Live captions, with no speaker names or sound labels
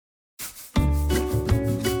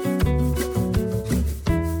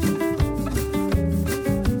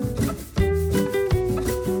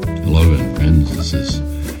This is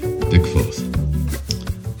Dick Foth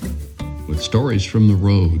with Stories from the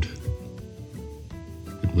Road.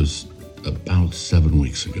 It was about 7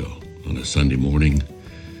 weeks ago on a Sunday morning,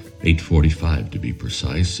 8:45 to be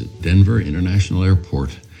precise, at Denver International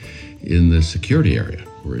Airport in the security area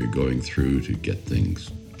where you're going through to get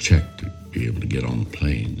things checked to be able to get on the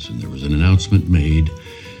planes. And there was an announcement made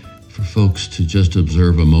for folks to just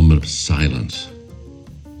observe a moment of silence.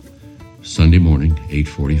 Sunday morning,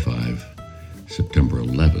 8:45, September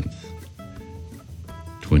 11th,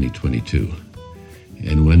 2022.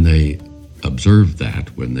 And when they observed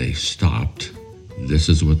that, when they stopped, this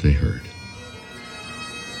is what they heard.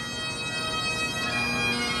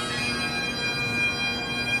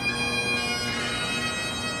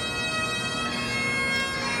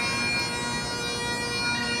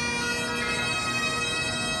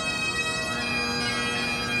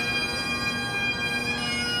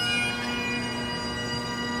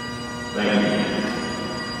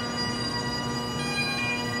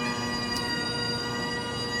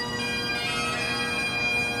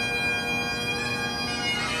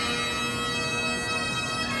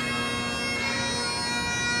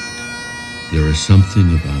 There is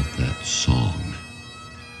something about that song,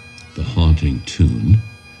 the haunting tune,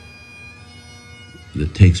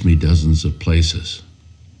 that takes me dozens of places.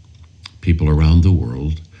 People around the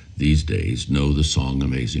world these days know the song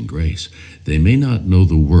Amazing Grace. They may not know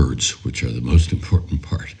the words, which are the most important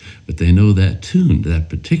part, but they know that tune. That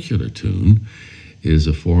particular tune is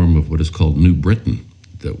a form of what is called New Britain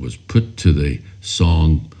that was put to the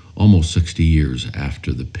song almost 60 years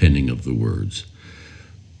after the penning of the words.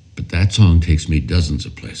 But that song takes me dozens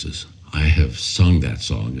of places. I have sung that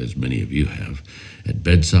song, as many of you have, at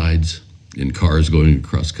bedsides, in cars going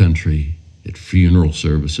across country, at funeral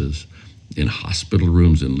services, in hospital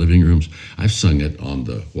rooms, in living rooms. I've sung it on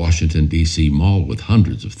the Washington, D.C. Mall with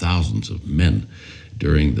hundreds of thousands of men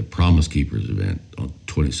during the Promise Keepers event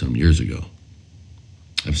 20-some years ago.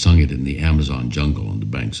 I've sung it in the Amazon jungle on the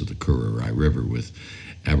banks of the Kura-Rai River with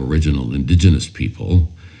Aboriginal indigenous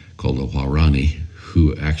people called the Huarani,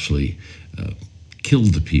 who actually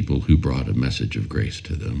killed the people who brought a message of grace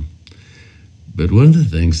to them. But one of the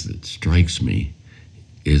things that strikes me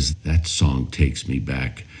is that song takes me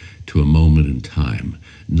back to a moment in time,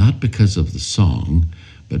 not because of the song,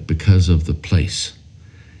 but because of the place.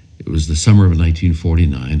 It was the summer of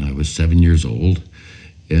 1949. I was 7 years old,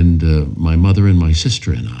 and my mother and my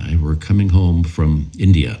sister and I were coming home from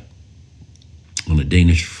India on a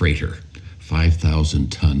Danish freighter,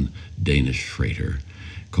 5,000-ton Danish freighter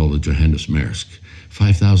called the Johannes Maersk.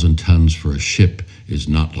 5,000 tons for a ship is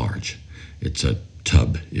not large. It's a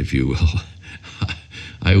tub, if you will.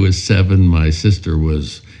 I was 7, my sister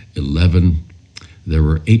was 11. There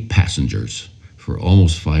were 8 passengers for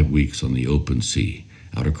almost 5 weeks on the open sea,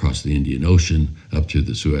 out across the Indian Ocean, up through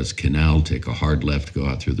the Suez Canal, take a hard left, go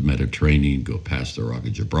out through the Mediterranean, go past the Rock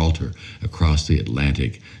of Gibraltar, across the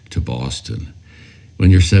Atlantic to Boston. When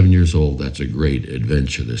you're 7 years old, that's a great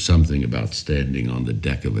adventure. There's something about standing on the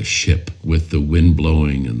deck of a ship with the wind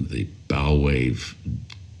blowing and the bow wave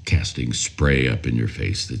casting spray up in your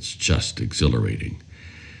face that's just exhilarating.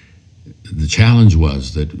 The challenge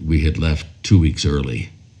was that we had left 2 weeks early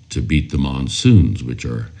to beat the monsoons, which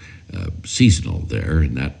are seasonal there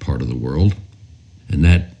in that part of the world. And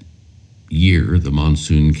that year, the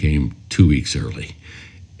monsoon came 2 weeks early.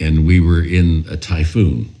 And we were in a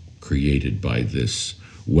typhoon created by this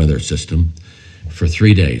weather system for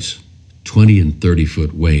 3 days, 20 and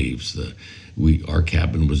 30-foot waves. Our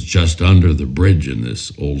cabin was just under the bridge in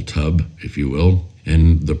this old tub, if you will,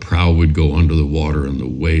 and the prow would go under the water and the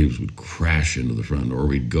waves would crash into the front, or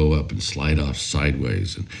we'd go up and slide off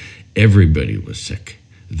sideways, and everybody was sick.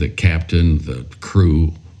 The captain, the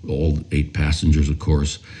crew, all 8 passengers, of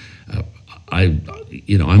course.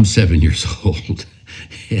 I'm 7 years old,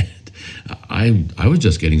 and I was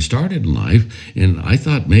just getting started in life, and I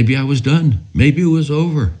thought maybe I was done. Maybe it was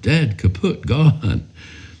over, dead, kaput, gone.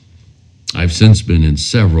 I've since been in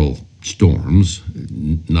several storms,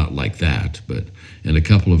 not like that, but and a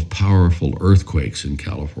couple of powerful earthquakes in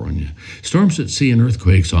California. Storms at sea and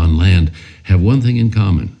earthquakes on land have one thing in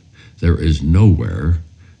common. There is nowhere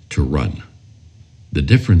to run. The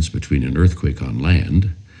difference between an earthquake on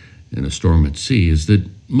land and a storm at sea is that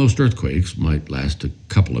most earthquakes might last a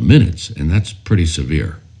couple of minutes, and that's pretty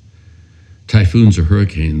severe. Typhoons or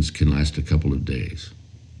hurricanes can last a couple of days.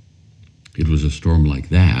 It was a storm like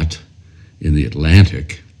that in the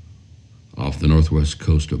Atlantic off the northwest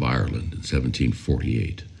coast of Ireland in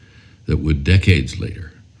 1748 that would decades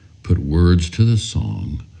later put words to the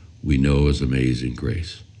song we know as Amazing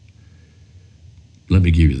Grace. Let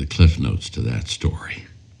me give you the cliff notes to that story.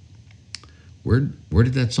 Where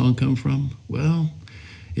did that song come from? Well,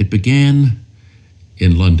 it began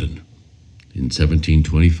in London in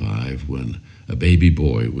 1725 when a baby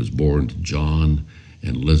boy was born to John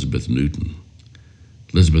and Elizabeth Newton.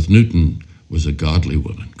 Elizabeth Newton was a godly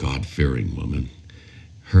woman, God-fearing woman.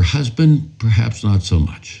 Her husband, perhaps not so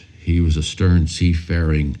much. He was a stern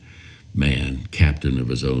seafaring man, captain of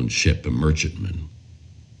his own ship, a merchantman.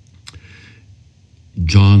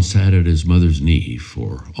 John sat at his mother's knee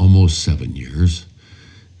for almost 7 years,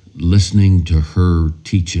 listening to her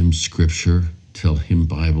teach him scripture, tell him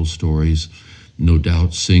Bible stories, no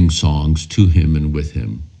doubt sing songs to him and with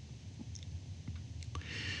him.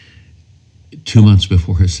 2 months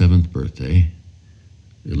before his 7th birthday,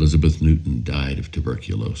 Elizabeth Newton died of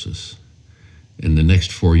tuberculosis. And the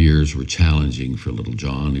next 4 years were challenging for little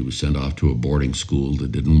John. He was sent off to a boarding school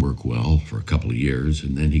that didn't work well for a couple of years,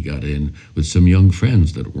 and then he got in with some young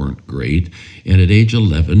friends that weren't great. And at age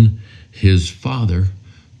 11, his father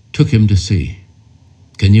took him to sea.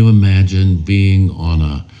 Can you imagine being on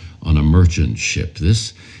a merchant ship?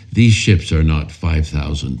 These ships are not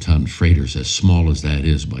 5,000-ton freighters, as small as that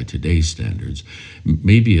is by today's standards.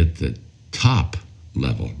 Maybe at the top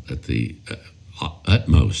level, at the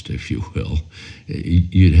utmost, if you will,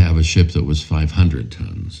 you'd have a ship that was 500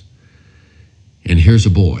 tons. And here's a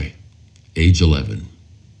boy, age 11,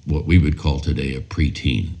 what we would call today a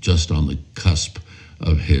preteen, just on the cusp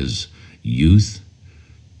of his youth,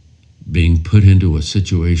 being put into a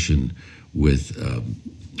situation with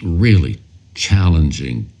really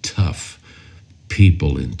challenging, tough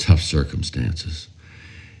people in tough circumstances.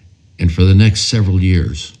 And for the next several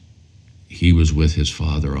years, he was with his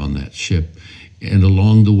father on that ship. And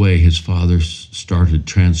along the way, his father started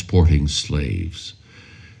transporting slaves.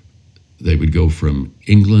 They would go from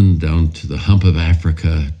England down to the hump of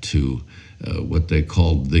Africa to what they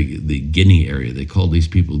called the Guinea area. They called these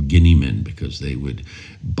people Guinea men because they would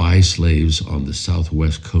buy slaves on the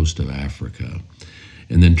southwest coast of Africa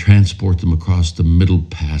and then transport them across the Middle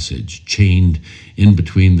Passage, chained in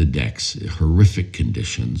between the decks, horrific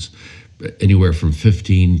conditions. Anywhere from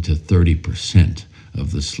 15 to 30%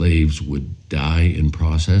 of the slaves would die in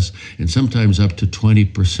process, and sometimes up to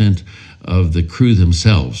 20% of the crew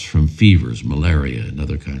themselves from fevers, malaria, and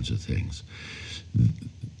other kinds of things.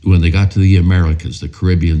 When they got to the Americas, the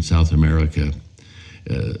Caribbean, South America,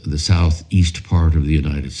 the southeast part of the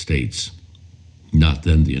United States, not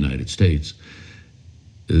then the United States,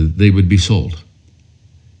 they would be sold.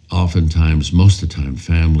 Oftentimes, most of the time,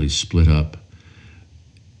 families split up,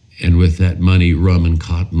 and with that money, rum and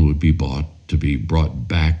cotton would be bought to be brought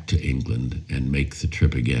back to England and make the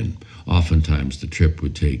trip again. Oftentimes, the trip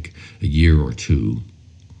would take a year or two.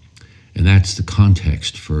 And that's the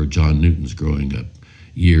context for John Newton's growing up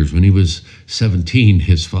years. When he was 17,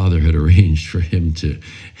 his father had arranged for him to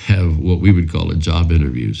have what we would call a job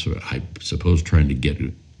interview. So I suppose trying to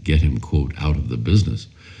get him, quote, out of the business.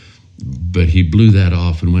 But he blew that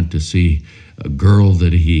off and went to see a girl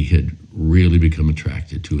that he had really become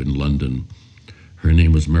attracted to in London. Her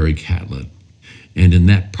name was Mary Catlett. And in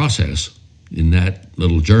that process, in that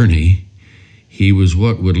little journey, he was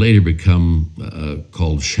what would later become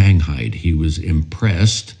called shanghaied. He was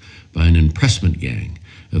impressed by an impressment gang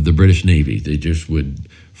of the British Navy. They just would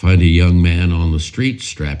find a young man on the street,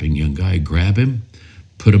 strapping young guy, grab him,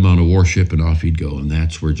 put him on a warship, and off he'd go. And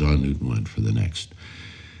that's where John Newton went for the next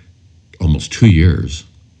almost 2 years.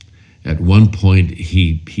 At one point,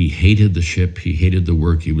 he hated the ship, he hated the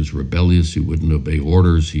work, he was rebellious, he wouldn't obey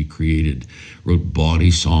orders, he wrote bawdy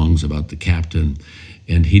songs about the captain,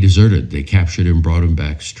 and he deserted. They captured him, brought him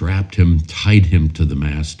back, strapped him, tied him to the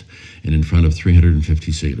mast, and in front of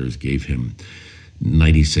 350 sailors gave him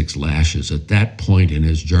 96 lashes. At that point in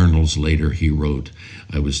his journals later, he wrote,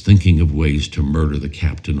 "I was thinking of ways to murder the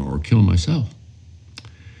captain or kill myself."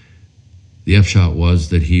 The upshot was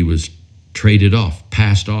that he was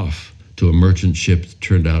passed off to a merchant ship that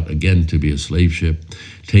turned out again to be a slave ship,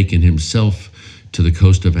 taken himself to the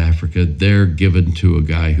coast of Africa, there given to a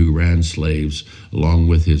guy who ran slaves along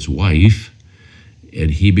with his wife,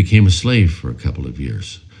 and he became a slave for a couple of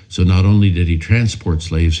years. So not only did he transport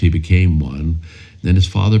slaves, he became one. Then his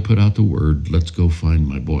father put out the word, "Let's go find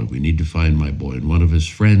my boy. We need to find my boy." And one of his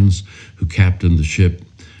friends who captained the ship,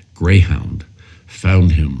 Greyhound,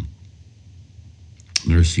 found him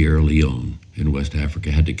near Sierra Leone in West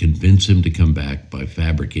Africa, had to convince him to come back by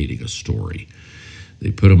fabricating a story. They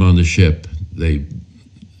put him on the ship. They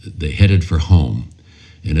headed for home.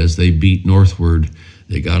 And as they beat northward,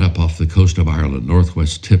 they got up off the coast of Ireland,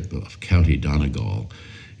 northwest tip of County Donegal.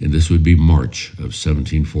 And this would be March of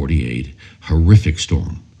 1748. Horrific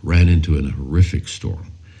storm. Ran into a horrific storm.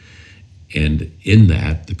 And in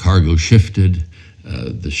that, the cargo shifted.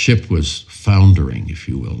 The ship was foundering, if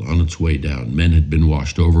you will, on its way down. Men had been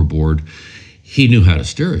washed overboard. He knew how to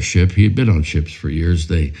steer a ship. He had been on ships for years.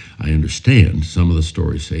 I understand, some of the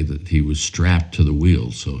stories say that he was strapped to the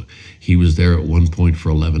wheel. So he was there at one point for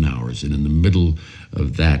 11 hours. And in the middle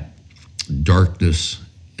of that darkness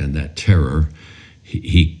and that terror,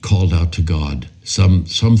 he called out to God. Some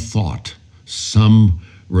thought, some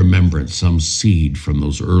remembrance, some seed from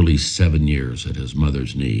those early 7 years at his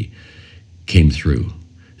mother's knee came through.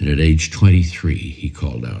 And at age 23, he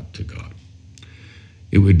called out to God.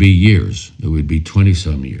 It would be years, it would be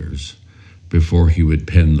 20-some years before he would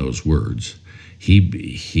pen those words. He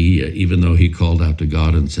even though he called out to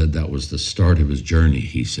God and said that was the start of his journey,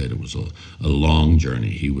 he said it was a long journey.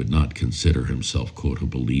 He would not consider himself, quote, a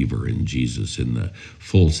believer in Jesus in the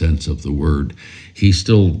full sense of the word. He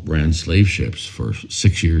still ran slave ships for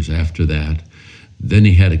 6 years after that. Then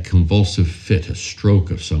he had a convulsive fit, a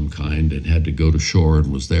stroke of some kind, and had to go to shore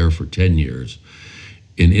and was there for 10 years.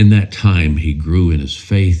 And in that time, he grew in his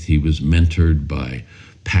faith. He was mentored by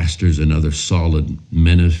pastors and other solid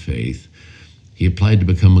men of faith. He applied to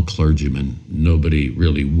become a clergyman. Nobody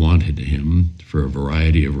really wanted him for a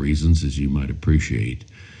variety of reasons, as you might appreciate.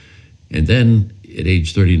 And then at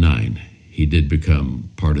age 39, he did become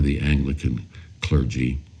part of the Anglican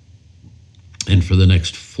clergy. And for the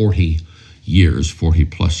next 40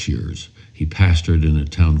 plus years, he pastored in a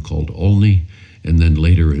town called Olney, and then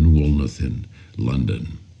later in Woolnoth in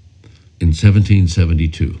London. In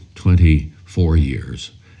 1772, 24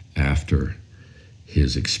 years after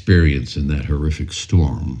his experience in that horrific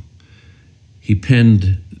storm, he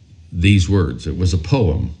penned these words. It was a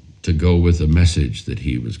poem to go with a message that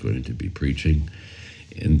he was going to be preaching,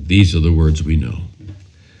 and these are the words we know.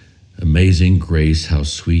 Amazing grace, how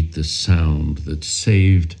sweet the sound that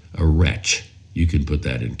saved a wretch. You can put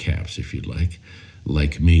that in caps if you'd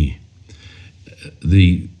like me.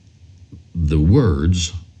 The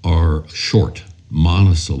words are short,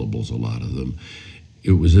 monosyllables, a lot of them.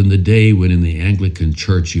 It was in the day when in the Anglican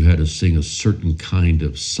church you had to sing a certain kind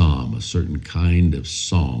of psalm, a certain kind of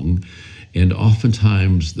song, and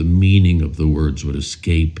oftentimes the meaning of the words would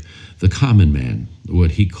escape the common man,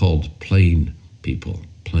 what he called plain people,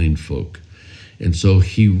 plain folk. And so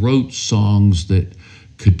he wrote songs that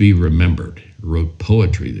could be remembered, wrote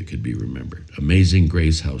poetry that could be remembered. Amazing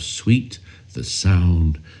grace, how sweet the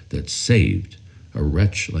sound that saved a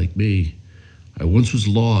wretch like me. I once was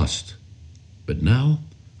lost, but now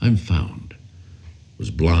I'm found.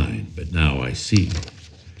 Was blind, but now I see.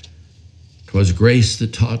 'Twas grace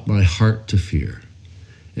that taught my heart to fear,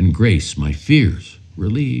 and grace my fears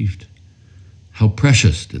relieved. How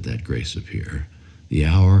precious did that grace appear, the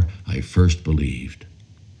hour I first believed.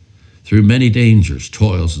 Through many dangers,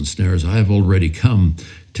 toils, and snares I have already come.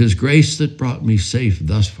 'Tis grace that brought me safe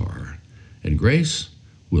thus far, and grace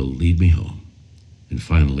will lead me home. And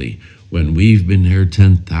finally, when we've been here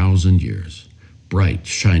 10,000 years, bright,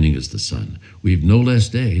 shining as the sun, we've no less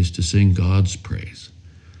days to sing God's praise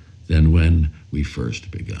than when we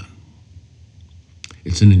first begun.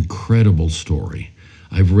 It's an incredible story.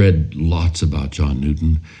 I've read lots about John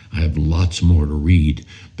Newton. I have lots more to read.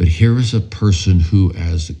 But here is a person who,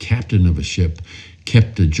 as the captain of a ship,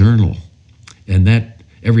 kept a journal. And that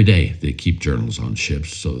every day they keep journals on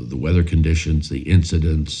ships. So the weather conditions, the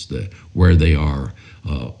incidents, where they are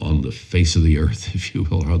on the face of the earth, if you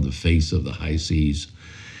will, or on the face of the high seas.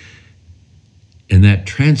 And that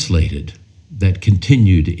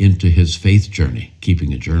continued into his faith journey,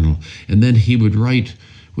 keeping a journal. And then he would write,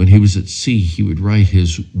 when he was at sea, he would write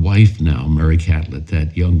his wife now, Mary Catlett,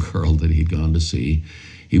 that young girl that he'd gone to see.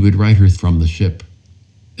 He would write her from the ship.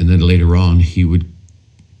 And then later on, he would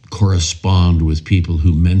correspond with people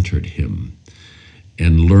who mentored him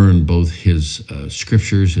and learn both his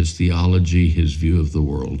scriptures, his theology, his view of the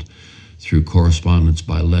world through correspondence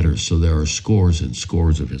by letters. So there are scores and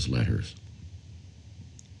scores of his letters.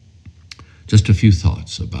 Just a few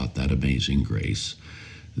thoughts about that amazing grace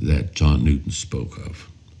that John Newton spoke of.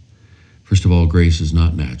 First of all, grace is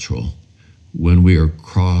not natural. When we are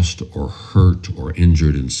crossed or hurt or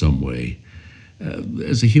injured in some way,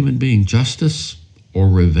 as a human being, justice or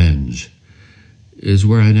revenge is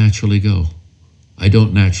where I naturally go. I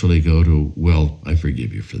don't naturally go to, well, I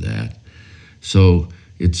forgive you for that. So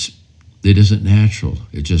it isn't natural.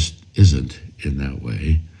 It just isn't in that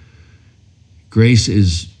way. Grace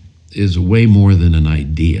is way more than an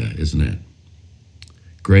idea, isn't it?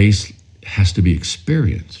 Grace has to be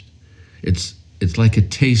experienced. It's like a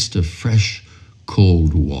taste of fresh,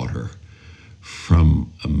 cold water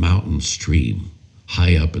from a mountain stream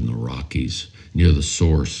high up in the Rockies near the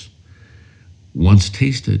source. Once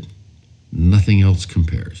tasted, Nothing else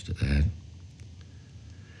compares to that.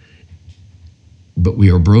 But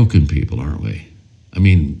we are broken people, aren't we? I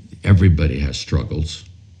mean, everybody has struggles.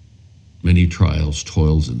 Many trials,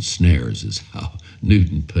 toils, and snares is how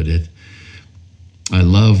Newton put it. I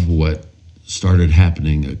love what started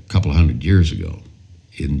happening a couple of hundred years ago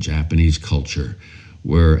in Japanese culture,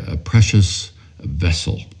 where a precious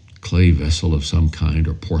vessel, clay vessel of some kind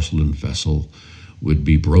or porcelain vessel, would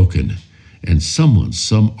be broken. And someone,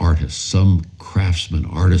 some artist, some craftsman,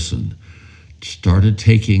 artisan, started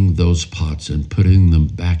taking those pots and putting them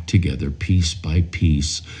back together piece by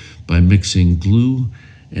piece by mixing glue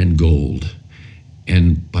and gold.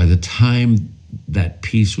 And by the time that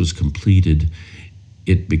piece was completed,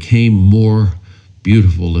 it became more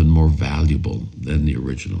beautiful and more valuable than the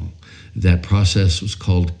original. That process was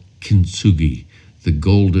called kintsugi, the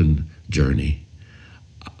golden journey.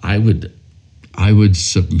 I would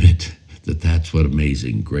submit that that's what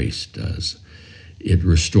Amazing Grace does. It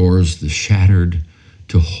restores the shattered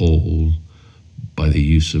to whole by the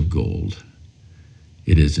use of gold.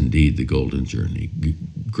 It is indeed the golden journey.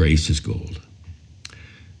 Grace is gold.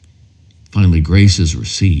 Finally, grace is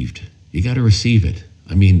received. You got to receive it.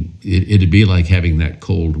 I mean, it'd be like having that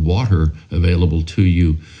cold water available to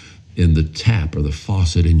you in the tap or the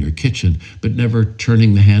faucet in your kitchen, but never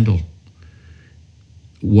turning the handle.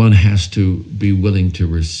 One has to be willing to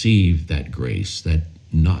receive that grace, that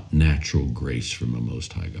not natural grace from a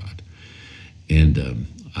Most High God. And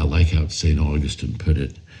I like how St. Augustine put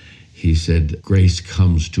it. He said, grace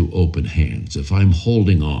comes to open hands. If I'm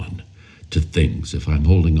holding on to things, if I'm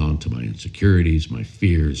holding on to my insecurities, my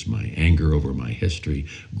fears, my anger over my history,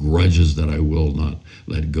 grudges that I will not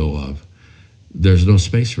let go of, there's no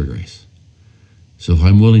space for grace. So if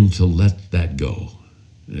I'm willing to let that go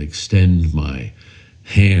and extend my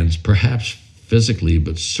hands, perhaps physically,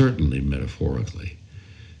 but certainly metaphorically,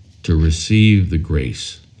 to receive the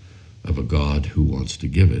grace of a God who wants to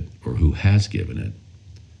give it or who has given it,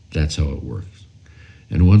 that's how it works.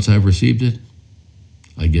 And once I've received it,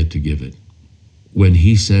 I get to give it. When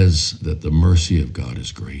he says that the mercy of God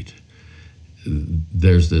is great,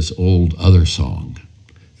 there's this old other song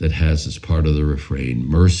that has as part of the refrain,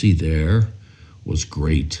 mercy there was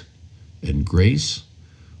great and grace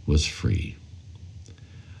was free.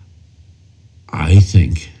 I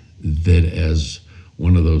think that as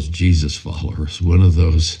one of those Jesus followers, one of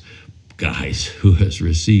those guys who has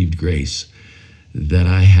received grace, that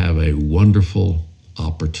I have a wonderful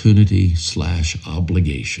opportunity /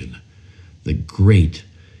 obligation, the great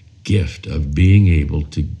gift of being able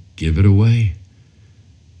to give it away,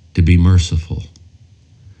 to be merciful.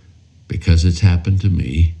 Because it's happened to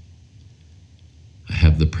me, I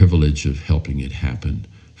have the privilege of helping it happen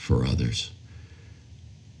for others.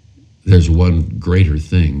 There's one greater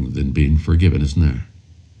thing than being forgiven, isn't there?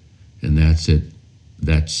 And that's it.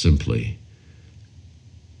 That's simply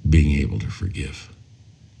being able to forgive.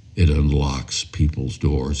 It unlocks people's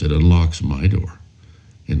doors. It unlocks my door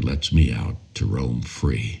and lets me out to roam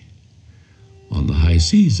free on the high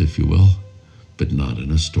seas, if you will, but not in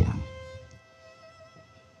a storm.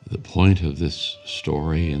 The point of this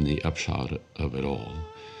story and the upshot of it all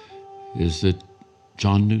is that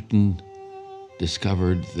John Newton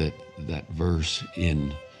discovered that verse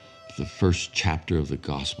in the first chapter of the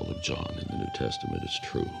Gospel of John in the New Testament is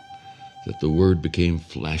true, that the Word became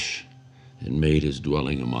flesh and made his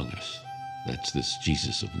dwelling among us. That's this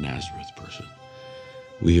Jesus of Nazareth person.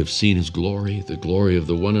 We have seen his glory, the glory of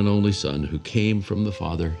the one and only Son who came from the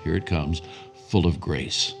Father, here it comes, full of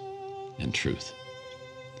grace and truth.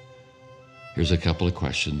 Here's a couple of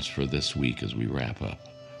questions for this week as we wrap up.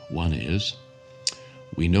 One is,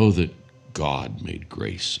 we know that God made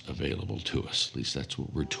grace available to us. At least that's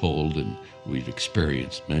what we're told, and we've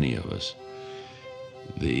experienced, many of us.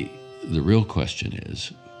 The real question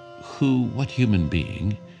is, what human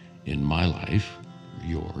being in my life, or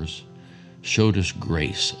yours, showed us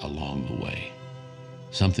grace along the way?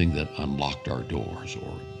 Something that unlocked our doors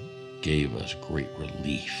or gave us great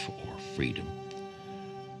relief or freedom.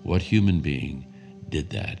 What human being did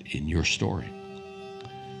that in your story?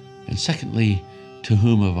 And secondly, to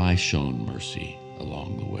whom have I shown mercy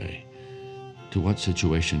along the way? To what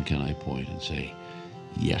situation can I point and say,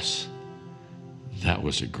 yes, that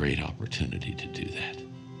was a great opportunity to do that?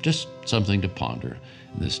 Just something to ponder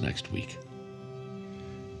in this next week.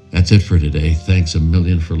 That's it for today. Thanks a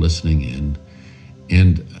million for listening in.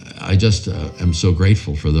 And I just am so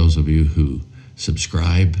grateful for those of you who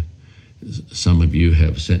subscribe. Some of you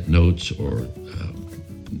have sent notes or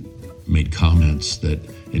made comments that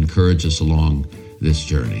encourage us along this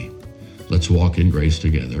journey. Let's walk in grace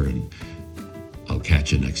together, and I'll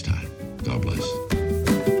catch you next time. God bless.